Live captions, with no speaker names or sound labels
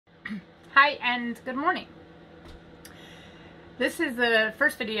Hi and good morning. This is the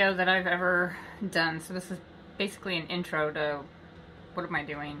first video that I've ever done, so this is basically an intro to what am I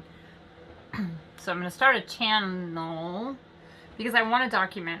doing. So I'm going to start a channel because I want to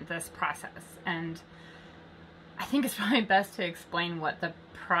document this process, and I think it's probably best to explain what the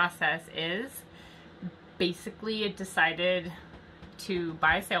process is. Basically, I decided to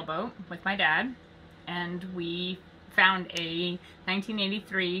buy a sailboat with my dad, and we found a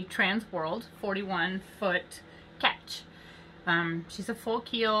 1983 Transworld 41-foot ketch. She's a full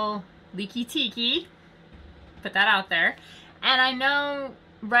keel leaky tiki. Put that out there. And I know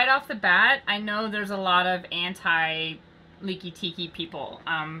right off the bat, I know there's a lot of anti-leaky tiki people.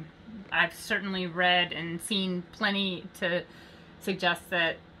 I've certainly read and seen plenty to suggest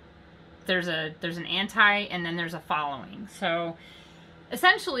that there's an anti and then there's a following. So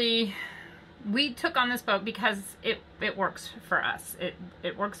essentially, we took on this boat because it works for us.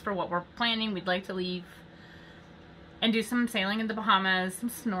 It works for what we're planning. We'd like to leave and do some sailing in the Bahamas,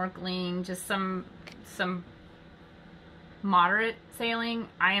 some snorkeling, just some moderate sailing.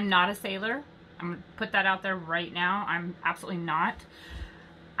 I am not a sailor. I'm going to put that out there right now. I'm absolutely not.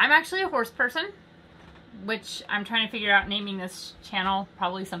 I'm actually a horse person, which I'm trying to figure out naming this channel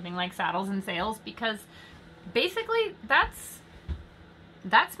probably something like Saddles and Sails, because basically that's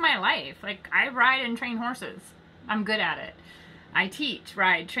my life. Like, I ride and train horses. I'm good at it. I teach,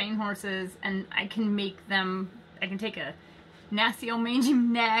 ride, train horses, and I can make them, I can take a nasty old mangy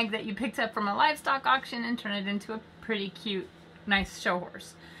nag that you picked up from a livestock auction and turn it into a pretty cute, nice show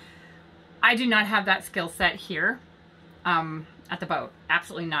horse. I do not have that skill set here at the boat.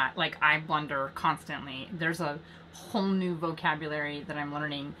 Absolutely not. Like, I blunder constantly. There's a whole new vocabulary that I'm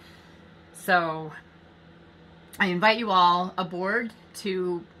learning. So I invite you all aboard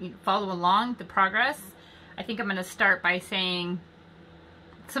to follow along the progress. I think I'm going to start by saying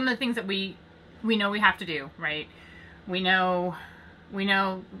some of the things that we know we have to do, right? We know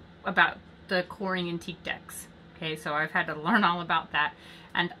about the coring and teak decks. Okay, so I've had to learn all about that.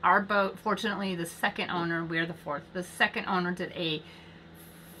 And our boat, fortunately, the second owner, we're the fourth, the second owner did a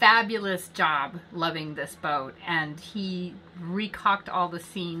fabulous job loving this boat, and he recocked all the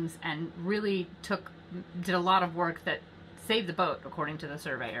seams and really did a lot of work that saved the boat, according to the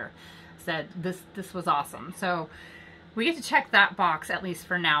surveyor. Said this was awesome. So we get to check that box, at least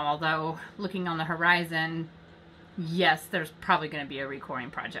for now, although looking on the horizon, yes, there's probably going to be a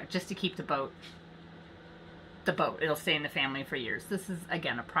recoring project just to keep the boat. It'll stay in the family for years. This is,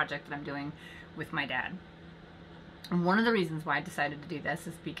 again, a project that I'm doing with my dad. And one of the reasons why I decided to do this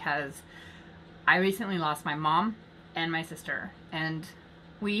is because I recently lost my mom and my sister, and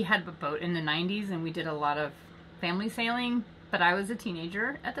we had a boat in the 90s and we did a lot of family sailing, but I was a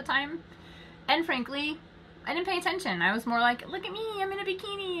teenager at the time, and frankly, I didn't pay attention. I was more like, look at me, I'm in a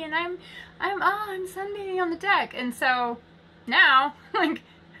bikini and I'm sunbathing on the deck. And so now, like,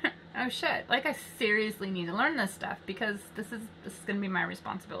 oh shit, like, I seriously need to learn this stuff because this is going to be my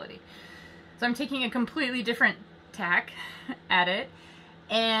responsibility. So I'm taking a completely different tack at it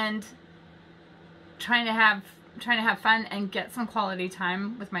and trying to have fun and get some quality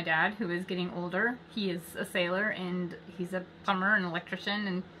time with my dad, who is getting older. He is a sailor and he's a plumber and electrician,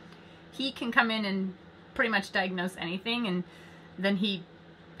 and he can come in and pretty much diagnose anything, and then he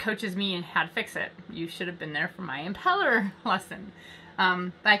coaches me in how to fix it. You should have been there for my impeller lesson.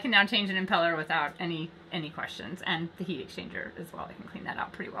 I can now change an impeller without any questions, and the heat exchanger as well. I can clean that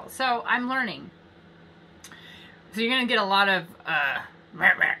out pretty well. So I'm learning. So you're gonna get a lot of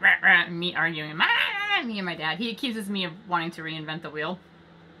me arguing, me and my dad. He accuses me of wanting to reinvent the wheel.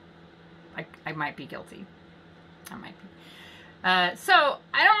 I might be guilty. I might be. So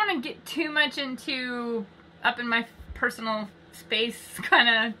I don't want to get too much into up in my personal space, kind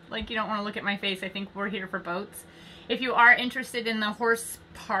of like, you don't want to look at my face. I think we're here for boats. If you are interested in the horse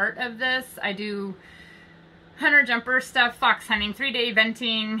part of this, I do hunter jumper stuff, fox hunting, 3-day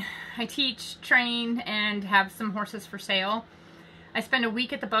eventing. I teach, train, and have some horses for sale. I spend a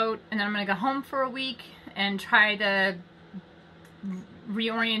week at the boat, and then I'm going to go home for a week and try to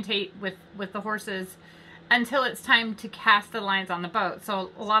reorientate with the horses until it's time to cast the lines on the boat.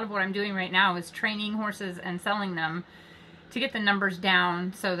 So a lot of what I'm doing right now is training horses and selling them to get the numbers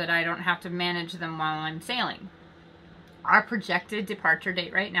down so that I don't have to manage them while I'm sailing. Our projected departure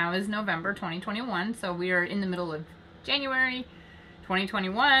date right now is November 2021, so we are in the middle of January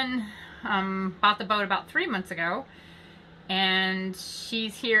 2021. Bought the boat about 3 months ago, and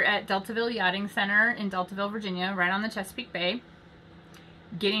she's here at Deltaville Yachting Center in Deltaville, Virginia, right on the Chesapeake Bay,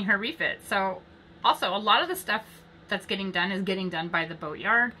 getting her refit. So also, a lot of the stuff that's getting done is getting done by the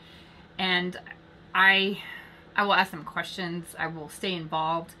boatyard, and I I will ask them questions. I will stay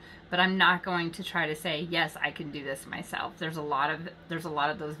involved, but I'm not going to try to say, yes, I can do this myself. There's a lot of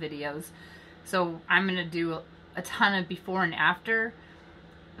those videos. So I'm going to do a ton of before and after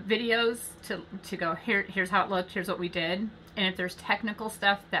videos to go, here's how it looked, here's what we did. And if there's technical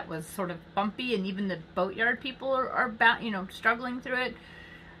stuff that was sort of bumpy and even the boatyard people are about, you know, struggling through it,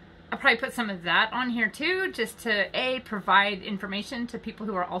 I'll probably put some of that on here too, just to provide information to people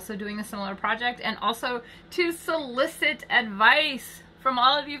who are also doing a similar project, and also to solicit advice from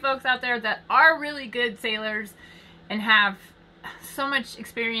all of you folks out there that are really good sailors and have so much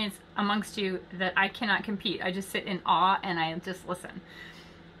experience amongst you that I cannot compete. I just sit in awe and I just listen.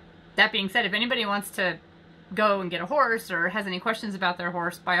 That being said, if anybody wants to go and get a horse or has any questions about their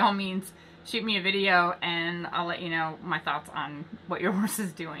horse, by all means, shoot me a video and I'll let you know my thoughts on what your horse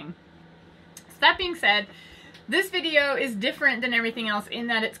is doing. So that being said, this video is different than everything else in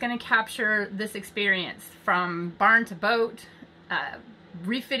that it's going to capture this experience from barn to boat,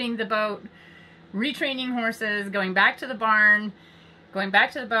 refitting the boat, retraining horses, going back to the barn, going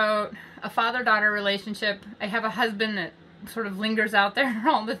back to the boat, a father-daughter relationship. I have a husband that sort of lingers out there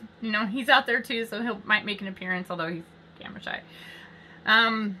all the, you know, he's out there too, so he might make an appearance, although he's camera shy.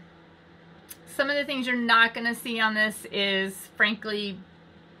 Some of the things you're not going to see on this is, frankly,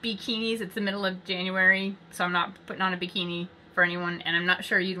 bikinis. It's the middle of January, so I'm not putting on a bikini for anyone, and I'm not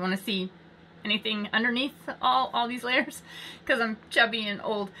sure you'd want to see anything underneath all these layers, because I'm chubby and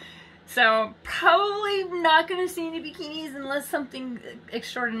old. So probably not going to see any bikinis unless something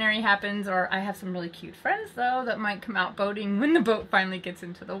extraordinary happens, or I have some really cute friends, though, that might come out boating when the boat finally gets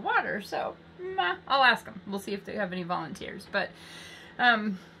into the water. So I'll ask them. We'll see if they have any volunteers. But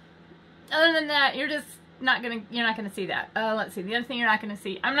other than that, you're not going to see that. Let's see. The other thing you're not going to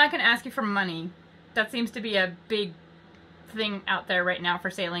see, I'm not going to ask you for money. That seems to be a big thing out there right now for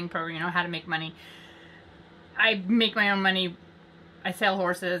sailing program, you know, how to make money. I make my own money. I sell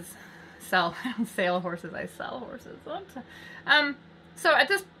horses. I don't sail horses, I sell horses. So at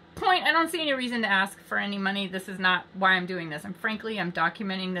this point, I don't see any reason to ask for any money. This is not why I'm doing this. I'm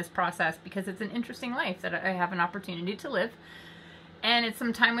documenting this process because it's an interesting life that I have an opportunity to live. And it's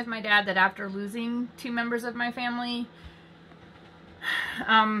some time with my dad that after losing 2 members of my family,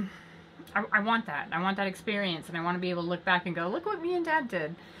 I want that. I want that experience, and I want to be able to look back and go, look what me and Dad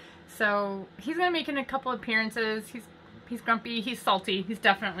did. So he's going to make a couple appearances. He's grumpy. He's salty. He's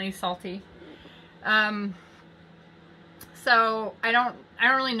definitely salty. So I don't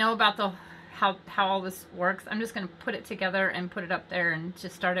really know about how all this works. I'm just going to put it together and put it up there and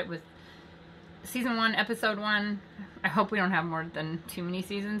just start it with season 1, episode 1. I hope we don't have more than too many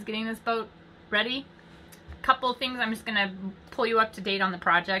seasons getting this boat ready. Couple of things. I'm just going to pull you up to date on the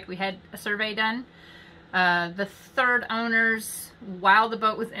project. We had a survey done. The 3rd owners, while the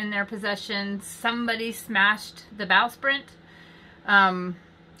boat was in their possession, somebody smashed the bowsprit,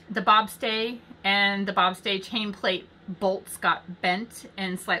 the bobstay, and the bobstay chain plate bolts got bent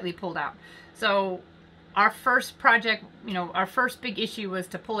and slightly pulled out. So our first project, you know, our first big issue was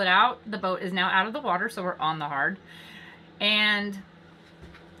to pull it out. The boat is now out of the water, so we're on the hard. And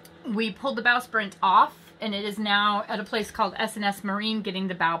we pulled the bowsprit off, and it is now at a place called S1E1 Marine getting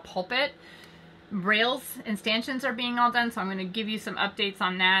the bow pulpit. Rails and stanchions are being all done, so I'm going to give you some updates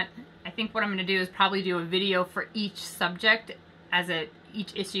on that. I think what I'm going to do is probably do a video for each subject,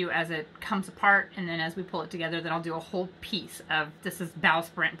 each issue as it comes apart, and then as we pull it together, then I'll do a whole piece of this is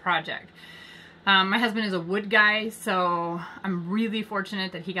bowsprit project. My husband is a wood guy, so I'm really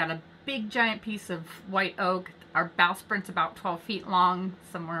fortunate that he got a big giant piece of white oak. Our bowsprit's about 12 feet long,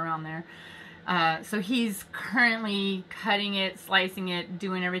 somewhere around there. So he's currently cutting it, slicing it,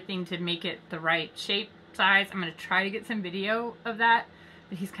 doing everything to make it the right shape, size. I'm going to try to get some video of that,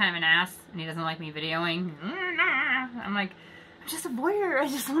 but he's kind of an ass and he doesn't like me videoing. I'm like, I'm just a voyeur. I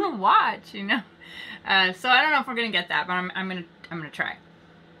just want to watch, you know? So I don't know if we're going to get that, but I'm going to try.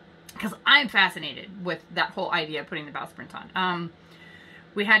 Because I'm fascinated with that whole idea of putting the bowsprit on.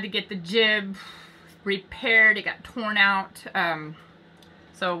 We had to get the jib repaired. It got torn out.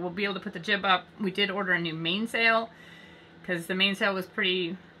 So we'll be able to put the jib up. We did order a new mainsail because the mainsail was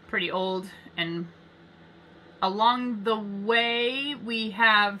pretty old, and along the way we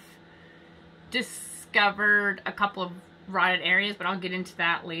have discovered a couple of rotted areas, but I'll get into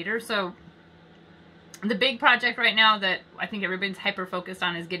that later. So the big project right now that I think everybody's hyper focused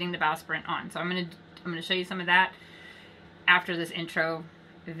on is getting the bowsprit on. So I'm gonna show you some of that after this intro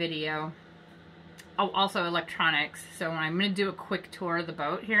video. Oh, also electronics. So I'm going to do a quick tour of the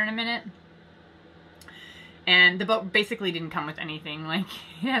boat here in a minute. And the boat basically didn't come with anything. Like,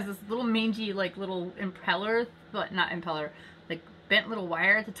 it has this little mangy, like, little impeller, but not impeller, like, bent little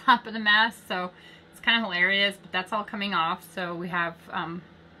wire at the top of the mast. So It's kind of hilarious, but that's all coming off. So we have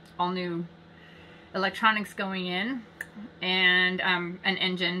all new electronics going in, and an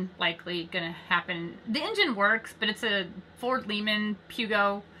engine likely gonna happen. The engine works, but it's a Ford Lehman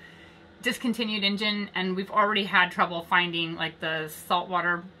Pugo discontinued engine, and we've already had trouble finding like the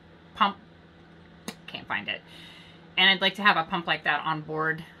saltwater pump. Can't find it. And I'd like to have a pump like that on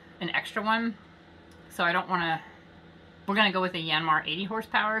board, an extra one. So I don't want to, we're going to go with a Yanmar 80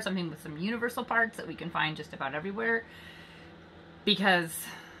 horsepower, something with some universal parts that we can find just about everywhere. Because,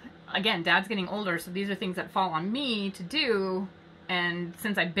 again, Dad's getting older, so these are things that fall on me to do. And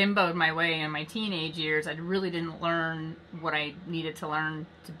since I bimboed my way in my teenage years, I really didn't learn what I needed to learn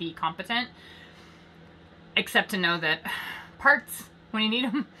to be competent. Except to know that parts, when you need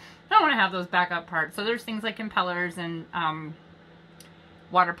them, I don't want to have those backup parts. So there's things like impellers and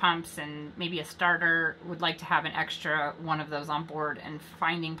water pumps and maybe a starter. Would like to have an extra one of those on board, and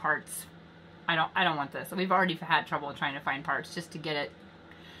finding parts. I don't want this. We've already had trouble trying to find parts just to get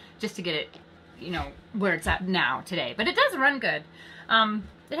it, you know, where it's at now today. But it does run good.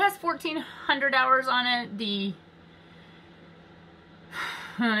 It has 1,400 hours on it.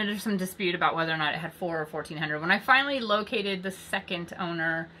 There's some dispute about whether or not it had 4 or 1,400. When I finally located the second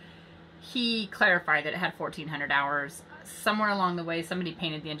owner, he clarified that it had 1,400 hours. Somewhere along the way, somebody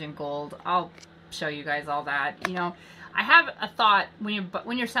painted the engine gold. I'll show you guys all that. You know, I have a thought,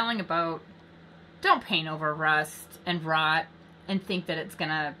 when you're selling a boat, don't paint over rust and rot and think that it's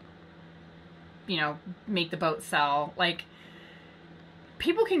gonna, you know, make the boat sell. Like,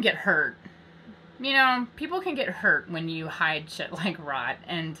 people can get hurt. You know, people can get hurt when you hide shit like rot.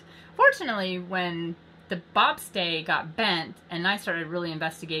 And fortunately, when the bobstay got bent and I started really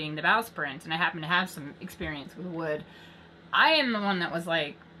investigating the bowsprit, and I happen to have some experience with wood, I am the one that was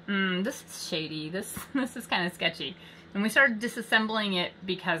like, this is shady. This is kind of sketchy. And we started disassembling it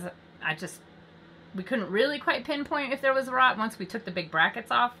because we couldn't really quite pinpoint if there was rot once we took the big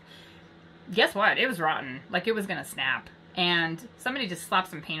brackets off. Guess what? It was rotten. Like, it was going to snap. And somebody just slapped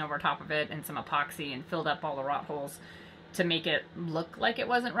some paint over top of it and some epoxy and filled up all the rot holes to make it look like it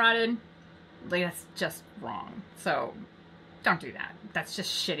wasn't rotted. Like, that's just wrong. So don't do that. That's just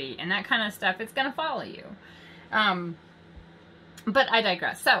shitty. And that kind of stuff, it's going to follow you. But I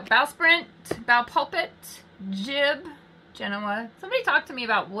digress. So, bowsprit, bow pulpit, jib, Genoa. Somebody talked to me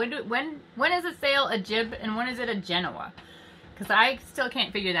about when is a sail a jib and when is it a Genoa? Because I still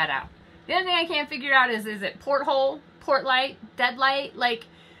can't figure that out. The other thing I can't figure out is it porthole, port light, dead light? Like,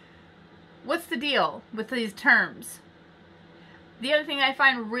 what's the deal with these terms? The other thing I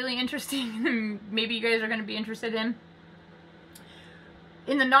find really interesting, and maybe you guys are going to be interested in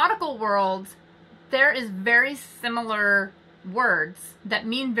the nautical world, there is very similar words that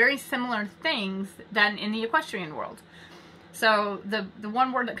mean very similar things than in the equestrian world. So the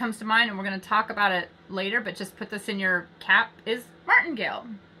one word that comes to mind, and we're going to talk about it later, but just put this in your cap, is martingale.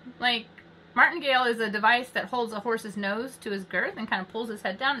 Like, martingale is a device that holds a horse's nose to his girth and kind of pulls his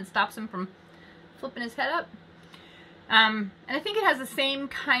head down and stops him from flipping his head up. And I think it has the same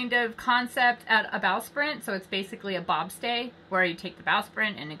kind of concept at a bowsprit. So it's basically a bobstay where you take the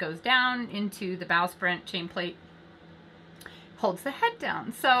bowsprit and it goes down into the bowsprit chain plate, holds the head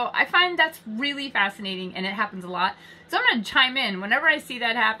down. So I find that's really fascinating, and it happens a lot. So I'm going to chime in whenever I see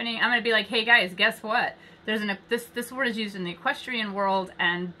that happening. I'm going to be like, hey guys, guess what? There's this word is used in the equestrian world,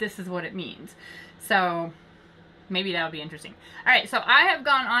 and this is what it means. So maybe that'll be interesting. All right, so I have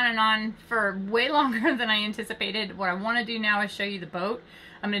gone on and on for way longer than I anticipated. What I want to do now is show you the boat.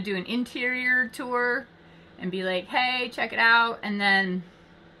 I'm going to do an interior tour and be like, hey, check it out. And then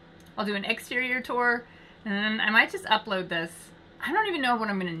I'll do an exterior tour. And then I might just upload this. I don't even know what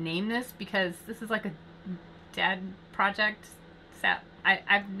I'm going to name this, because this is like a dad project set. I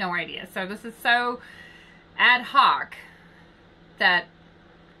have no idea. So this is so ad hoc that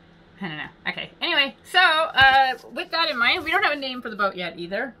I don't know. Okay. Anyway, so with that in mind, we don't have a name for the boat yet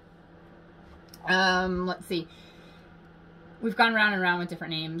either. Let's see. We've gone round and round with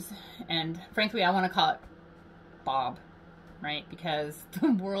different names, and frankly, I want to call it Bob, right? Because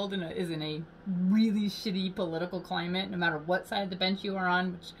the world is in a really shitty political climate, no matter what side of the bench you are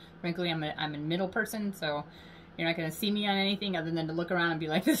on, which frankly, I'm a middle person, so you're not going to see me on anything other than to look around and be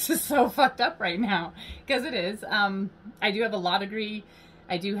like, this is so fucked up right now. Because it is. I do have a law degree.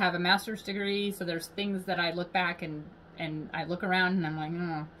 I do have a master's degree, so there's things that I look back and I look around and I'm like,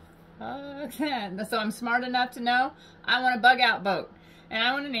 oh, fuck that. So I'm smart enough to know I want a bug out boat. And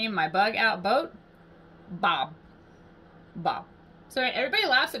I want to name my bug out boat Bob. Bob. So everybody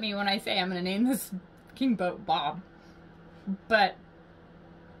laughs at me when I say I'm going to name this king boat Bob. But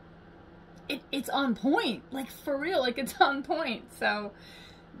it's on point. Like, for real, like, it's on point. So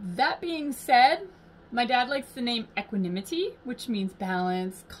that being said, My dad likes the name Equanimity, which means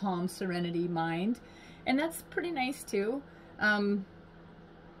balance, calm, serenity, mind. And that's pretty nice too.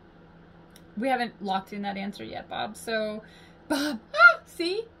 We haven't locked in that answer yet, Bob. So, Bob,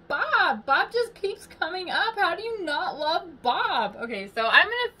 see? Bob just keeps coming up. How do you not love Bob? Okay, so I'm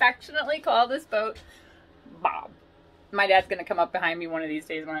going to affectionately call this boat Bob. My dad's going to come up behind me one of these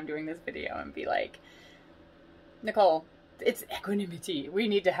days when I'm doing this video and be like, Nicole, it's Equanimity. We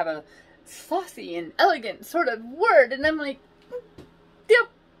need to have a saucy and elegant sort of word. And I'm like, yep,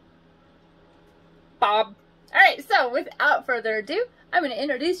 Bob. All right, so without further ado, I'm going to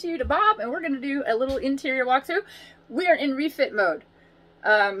introduce you to Bob, and we're going to do a little interior walkthrough. We are in refit mode.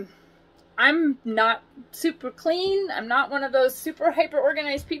 I'm not super clean. I'm not one of those super hyper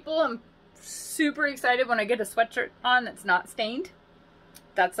organized people. I'm super excited when I get a sweatshirt on that's not stained.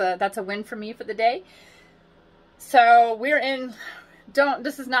 That's a win for me for the day. So we're in,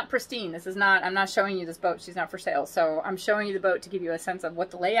 this is not pristine. This is not, I'm not showing you this boat. She's not for sale. So I'm showing you the boat to give you a sense of what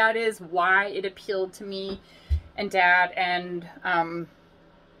the layout is, why it appealed to me and Dad, and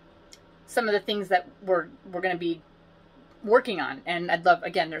some of the things that we're going to be working on. And I'd love,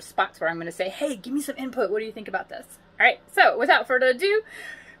 again, there's spots where I'm going to say, hey, give me some input. What do you think about this? All right. So without further ado,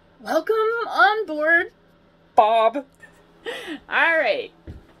 welcome on board, Bob. All right.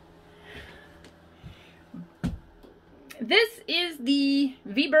 This is the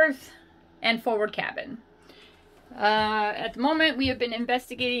V-berth and forward cabin. At the moment, we have been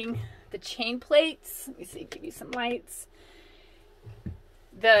investigating the chain plates. Let me see, give you some lights.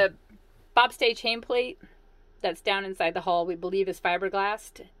 The bobstay chain plate that's down inside the hull, we believe is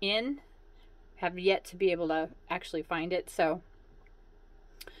fiberglassed in. Have yet to be able to actually find it. So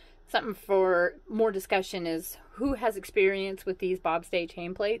something for more discussion is who has experience with these bobstay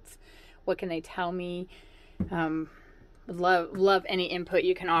chain plates? What can they tell me? Would love any input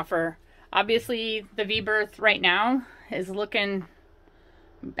you can offer. Obviously, the V-berth right now is looking,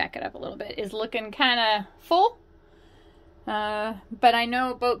 back it up a little bit, is looking kind of full. But I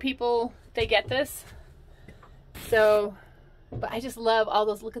know boat people, they get this. So, but I just love all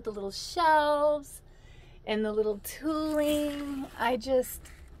those, look at the little shelves and the little tooling. I just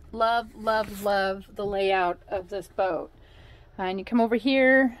love the layout of this boat. And you come over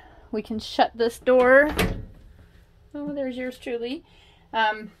here, we can shut this door. Oh, there's yours truly.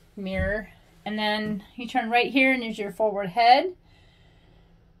 Mirror. And then you turn right here and there's your forward head.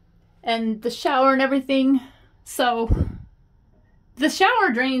 And the shower and everything. So the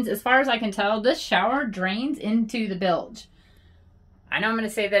shower drains, as far as I can tell, this shower drains into the bilge. I know I'm going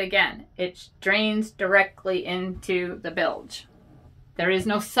to say that again. It drains directly into the bilge. There is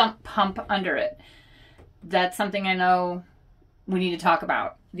no sump pump under it. That's something I know we need to talk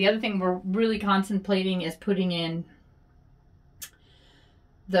about. The other thing we're really contemplating is putting in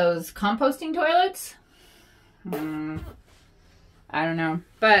those composting toilets. I don't know.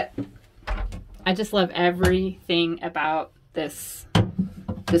 But I just love everything about this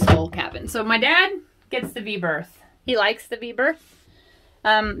whole cabin. So my dad gets the V-berth. He likes the V-berth.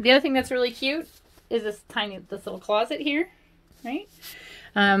 The other thing that's really cute is this little closet here, right?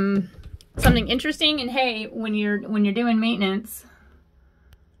 Something interesting, and hey, when you're doing maintenance,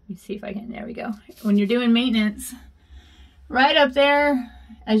 let me see if I can, there we go. When you're doing maintenance, right up there,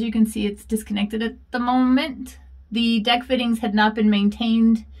 as you can see, it's disconnected at the moment. The deck fittings had not been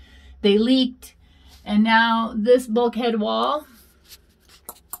maintained. They leaked, and now this bulkhead wall,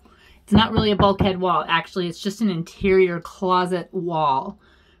 it's not really a bulkhead wall, actually. It's just an interior closet wall.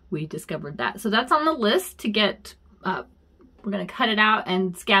 We discovered that. So that's on the list to get, we're going to cut it out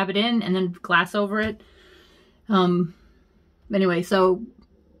and scab it in and then glass over it. Anyway, so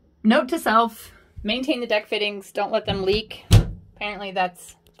note to self, maintain the deck fittings. Don't let them leak. Apparently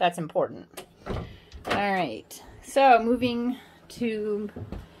that's important. All right. So moving to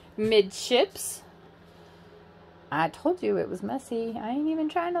midships. I told you it was messy. I ain't even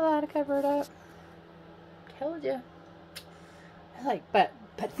trying to cover it up. Told you. But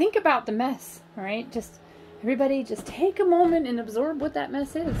think about the mess, all right? Just everybody just take a moment and absorb what that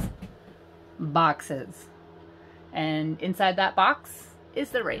mess is. Boxes. And inside that box is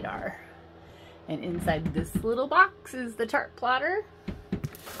the radar. And inside this little box is the chart plotter.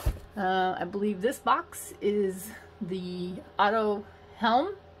 I believe this box is the auto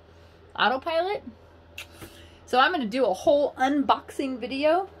helm, autopilot. So I'm going to do a whole unboxing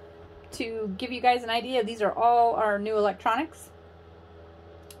video to give you guys an idea. These are all our new electronics.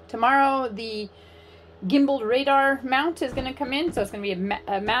 Tomorrow the gimbaled radar mount is going to come in. So it's going to be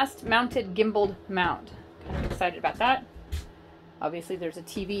a mast mounted gimbaled mount. Kind of excited about that. Obviously there's a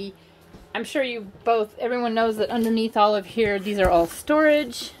TV. I'm sure everyone knows that underneath all of here, these are all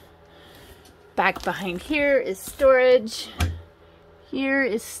storage. Back behind here is storage. Here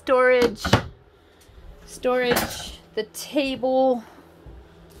is storage. Storage. The table.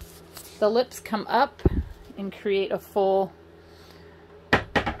 The lips come up and create a full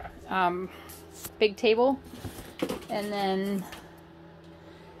big table. And then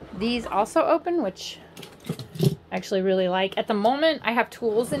these also open, which I actually really like. At the moment, I have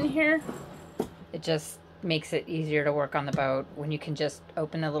tools in here. It just makes it easier to work on the boat when you can just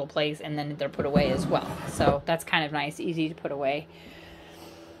open a little place and then they're put away as well. So that's kind of nice, easy to put away.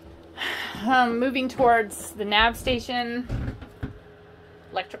 Moving towards the nav station,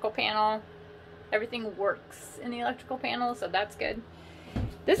 electrical panel. Everything works in the electrical panel, so that's good.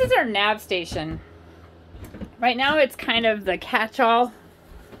 This is our nav station. Right now it's kind of the catch-all.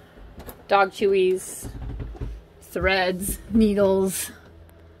 Dog chewies, threads, needles,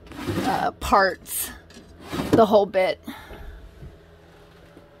 parts, the whole bit.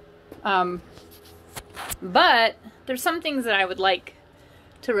 But there's some things that I would like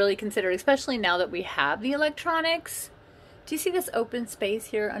to really consider, especially now that we have the electronics. Do you see this open space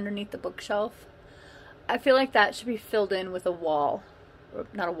here underneath the bookshelf? I feel like that should be filled in with a wall. Or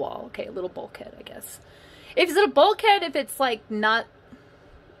not a wall, okay, a little bulkhead, I guess. Is it a bulkhead if it's like not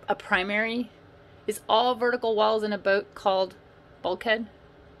a primary? Is all vertical walls in a boat called bulkhead?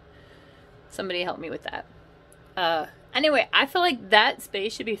 Somebody help me with that. Anyway, I feel like that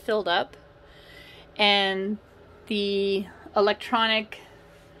space should be filled up and the electronics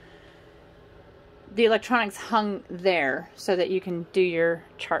hung there so that you can do your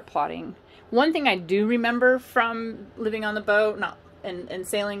chart plotting. One thing I do remember from living on the boat and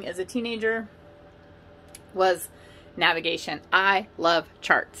sailing as a teenager was navigation. I love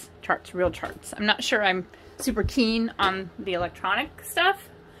charts, real charts. I'm not sure I'm super keen on the electronic stuff.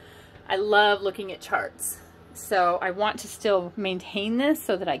 I love looking at charts. So I want to still maintain this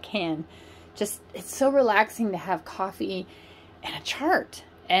so that I can. Just, it's so relaxing to have coffee and a chart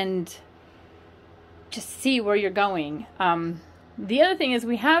and just see where you're going. The other thing is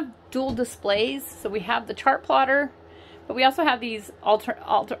we have dual displays. So we have the chart plotter, but we also have these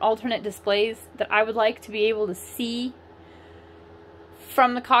alternate displays that I would like to be able to see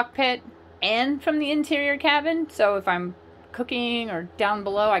from the cockpit and from the interior cabin. So if I'm cooking or down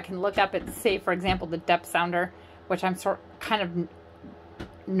below, I can look up at, say, for example, the depth sounder, which I'm kind of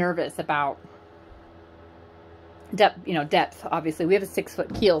nervous about. Depth, obviously. We have a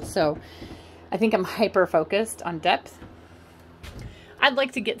 6-foot keel, so I think I'm hyper focused on depth. I'd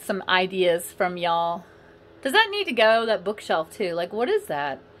like to get some ideas from y'all. Does that need to go, that bookshelf too? Like, what is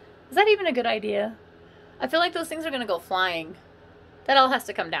that? Is that even a good idea? I feel like those things are gonna go flying. That all has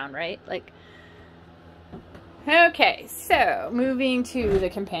to come down, right? Like, okay, so moving to the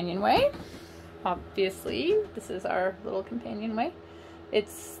companionway. Obviously, this is our little companionway.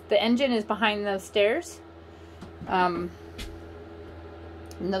 The engine is behind those stairs. And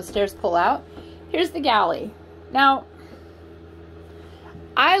those stairs pull out. Here's the galley. Now,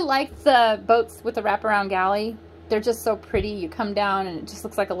 I like the boats with the wraparound galley. They're just so pretty. You come down and it just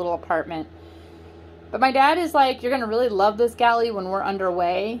looks like a little apartment. But my dad is like, you're going to really love this galley when we're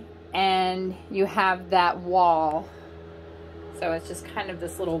underway. And you have that wall. So it's just kind of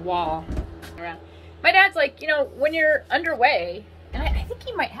this little wall around. My dad's like, when you're underway, and I think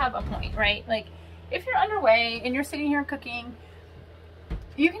he might have a point, right? Like, if you're underway and you're sitting here cooking,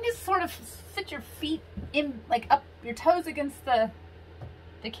 you can just sort of sit your feet in, like, up your toes against the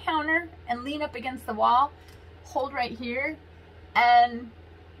counter and lean up against the wall, hold right here, and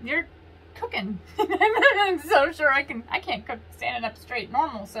you're cooking. I'm so sure I can't cook standing up straight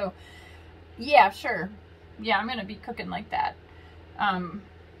normal, so yeah, sure. Yeah, I'm gonna be cooking like that. I'm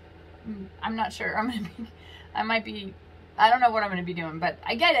not sure. I don't know what I'm gonna be doing, but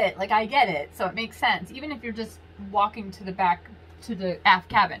I get it. Like, I get it, so it makes sense. Even if you're just walking to the back, to the aft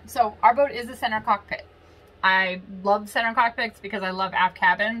cabin. So our boat is a center cockpit. I love center cockpits because I love aft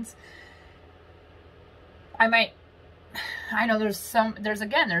cabins. I know there's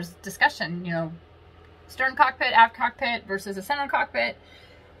discussion, stern cockpit, aft cockpit versus a center cockpit.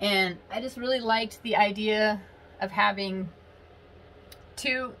 And I just really liked the idea of having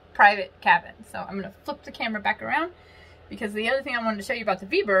 2 private cabins. So I'm going to flip the camera back around because the other thing I wanted to show you about the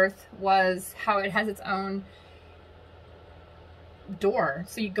V-berth was how it has its own door.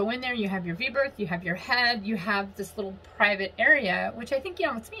 So you go in there, you have your V-berth, you have your head, you have this little private area, which I think,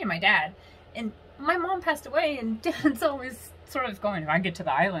 it's me and my dad. And my mom passed away, and Dad's always sort of going, if I get to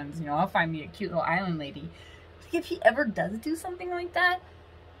the islands, I'll find me a cute little island lady. Like, if he ever does do something like that,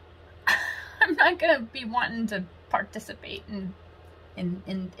 I'm not going to be wanting to participate in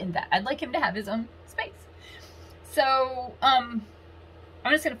that. I'd like him to have his own space. So,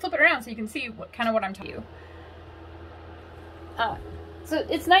 I'm just going to flip it around so you can see what I'm telling you. So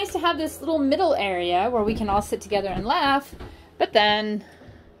it's nice to have this little middle area where we can all sit together and laugh, but then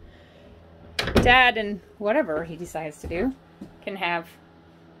Dad and whatever he decides to do can have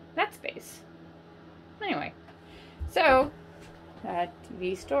that space. Anyway, so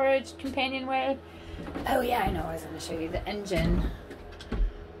TV storage, companionway. Oh yeah, I know, I was going to show you the engine.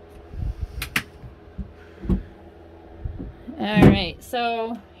 Alright,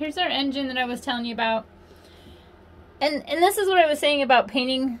 so here's our engine that I was telling you about. And this is what I was saying about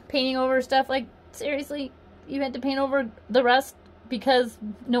painting over stuff. Like, seriously, you had to paint over the rust because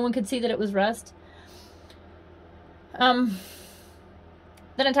no one could see that it was rust. Then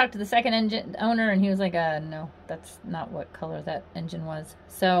I talked to the second engine owner, and he was like, no, that's not what color that engine was.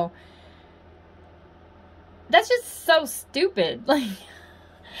 So, that's just so stupid. Like,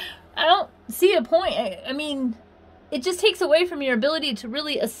 I don't see a point. I mean, it just takes away from your ability to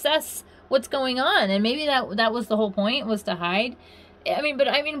really assess what's going on, and maybe that was the whole point, was to hide. I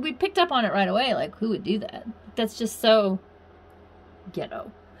mean, we picked up on it right away. Like, who would do that? That's just so ghetto.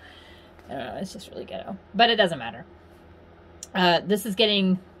 I don't know, it's just really ghetto. But it doesn't matter. This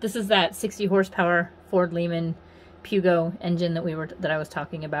is that 60 horsepower Ford Lehman Pugo engine that I was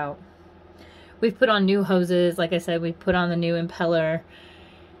talking about. We've put on new hoses. Like I said, we put on the new impeller.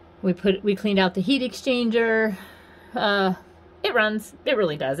 We cleaned out the heat exchanger. It runs. It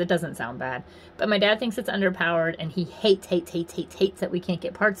really does. It doesn't sound bad. But my dad thinks it's underpowered, and he hates that we can't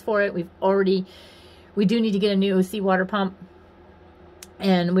get parts for it. We do need to get a new seawater pump,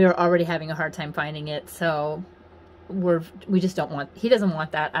 and we are already having a hard time finding it. So we just don't want, he doesn't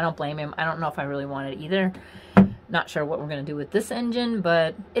want that. I don't blame him. I don't know if I really want it either. Not sure what we're going to do with this engine,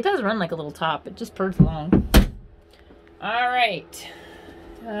 but it does run like a little top. It just purrs along. All right.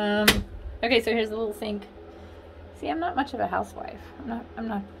 Okay, so here's the little sink. See, I'm not much of a housewife. I'm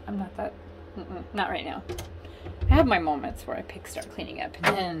not that, not right now. I have my moments where I start cleaning up.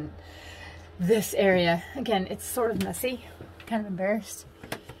 And then this area, again, it's sort of messy. Kind of embarrassed.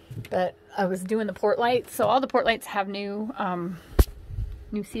 But I was doing the port lights, so all the port lights have new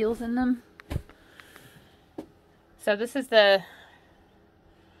seals in them. So this is the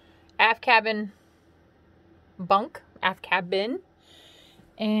aft cabin bunk, aft cabin.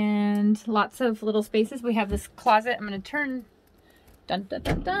 And lots of little spaces. We have this closet. I'm going to turn, dun dun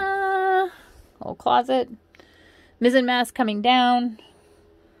dun dun, little closet, mizzen mast coming down,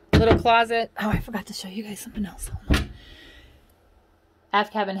 little closet. Oh, I forgot to show you guys something else. Hold on.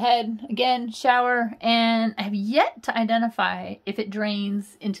 Aft cabin head, again, shower, and I have yet to identify if it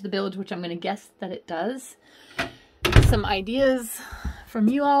drains into the bilge, which I'm going to guess that it does. Some ideas from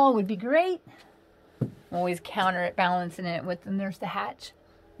you all would be great. Always counter it, balancing it with, and there's the hatch.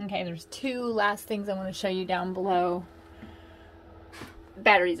 Okay, there's two last things I want to show you down below.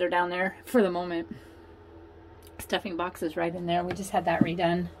 Batteries are down there for the moment. Stuffing box is right in there. We just had that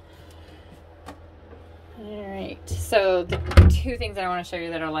redone. Alright, so the two things that I want to show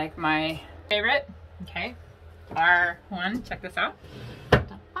you that are like my favorite, okay, are one, check this out. Oh,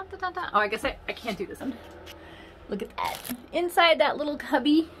 I guess I can't do this one. Look at that. Inside that little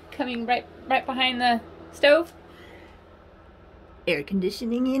cubby coming right behind the stove. Air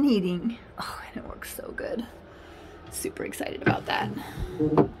conditioning and heating. Oh, and it works so good. Super excited about that.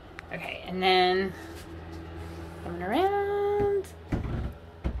 Okay, and then coming around.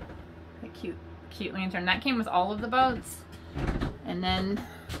 A cute lantern. That came with all of the boats. And then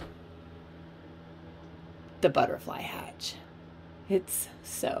the butterfly hatch. It's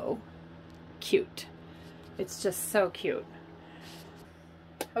so cute. It's just so cute.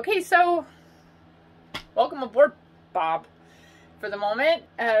 Okay, so welcome aboard, Bob. For the moment,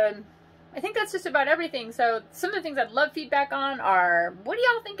 I think that's just about everything. So some of the things I'd love feedback on are, what do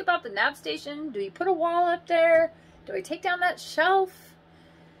y'all think about the nav station? Do we put a wall up there? Do I take down that shelf?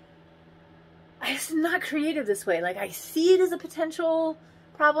 I'm just not creative this way. Like, I see it as a potential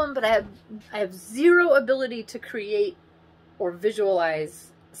problem, but I have zero ability to create or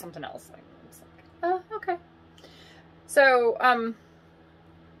visualize something else. Like, it's like, oh, okay. So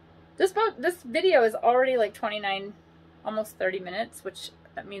this video is already like 29, almost 30 minutes, which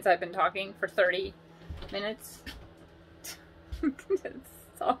that means I've been talking for 30 minutes.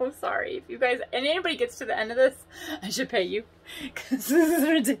 So sorry if you guys, and anybody gets to the end of this, I should pay you, because this is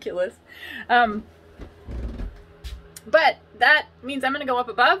ridiculous. But that means I'm going to go up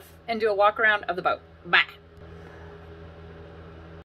above and do a walk around of the boat. Bye.